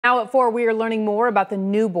Now at 4, we are learning more about the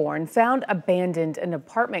newborn found abandoned in an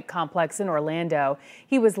apartment complex in Orlando.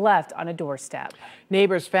 He was left on a doorstep.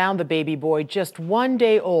 Neighbors found the baby boy just 1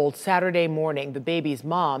 day old Saturday morning. The baby's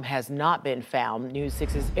mom has not been found. News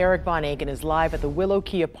 6's Eric Von Anken is live at the Willow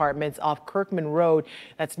Key Apartments off Kirkman Road.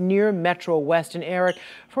 That's near Metro West. And Eric,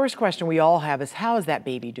 first question we all have is, how is that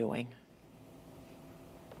baby doing?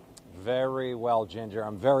 Very well, Ginger.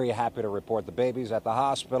 I'm very happy to report the baby's at the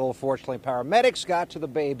hospital. Fortunately, paramedics got to the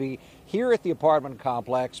baby here at the apartment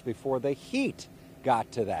complex before the heat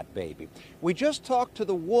got to that baby. We just talked to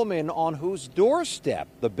the woman on whose doorstep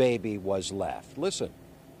the baby was left. Listen.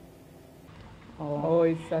 Oh,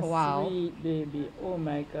 it's a sweet baby. Oh,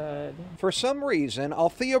 my God. For some reason,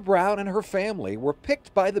 Althea Brown and her family were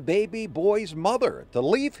picked by the baby boy's mother to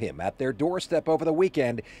leave him at their doorstep over the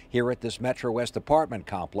weekend here at this Metro West apartment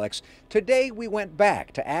complex. Today, we went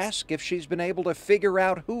back to ask if she's been able to figure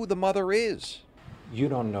out who the mother is. You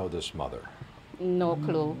don't know this mother? No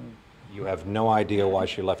clue. You have no idea why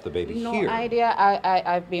she left the baby here? No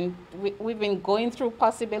idea. We've been going through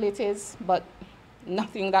possibilities, but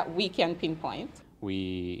nothing that we can pinpoint.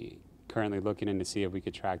 We currently looking in to see if we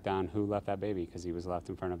could track down who left that baby, because he was left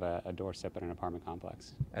in front of a doorstep at an apartment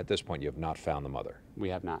complex. At this point, you have not found the mother. We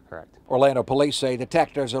have not, correct. Orlando police say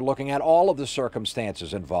detectives are looking at all of the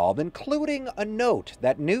circumstances involved, including a note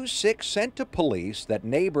that News 6 sent to police that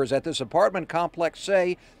neighbors at this apartment complex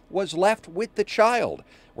say was left with the child.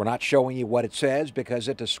 We're not showing you what it says because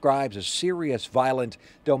it describes a serious, violent,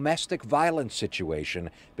 domestic violence situation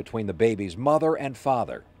between the baby's mother and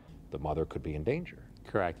father. The mother could be in danger.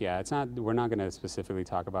 Correct, yeah. We're not going to specifically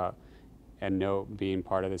talk about a note being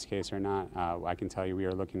part of this case or not. I can tell you we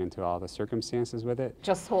are looking into all the circumstances with it.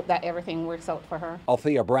 Just hope that everything works out for her.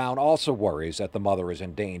 Althea Brown also worries that the mother is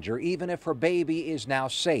in danger, even if her baby is now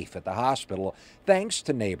safe at the hospital, thanks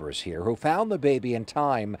to neighbors here who found the baby in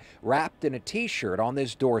time, wrapped in a T-shirt on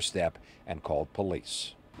this doorstep, and called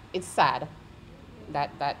police. It's sad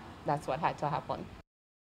that's what had to happen.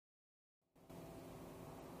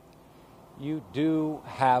 You do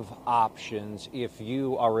have options if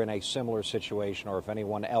you are in a similar situation, or if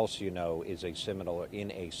anyone else you know is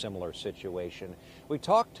in a similar situation. We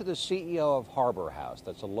talked to the CEO of Harbor House.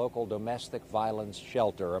 That's a local domestic violence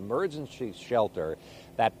shelter, emergency shelter.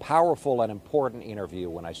 That powerful and important interview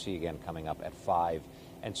when I see you again coming up at 5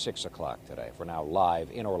 and 6 o'clock today. For now, live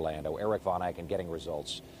in Orlando, Eric Von Anken getting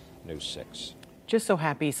results, News 6. Just so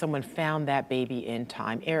happy someone found that baby in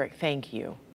time. Eric, thank you.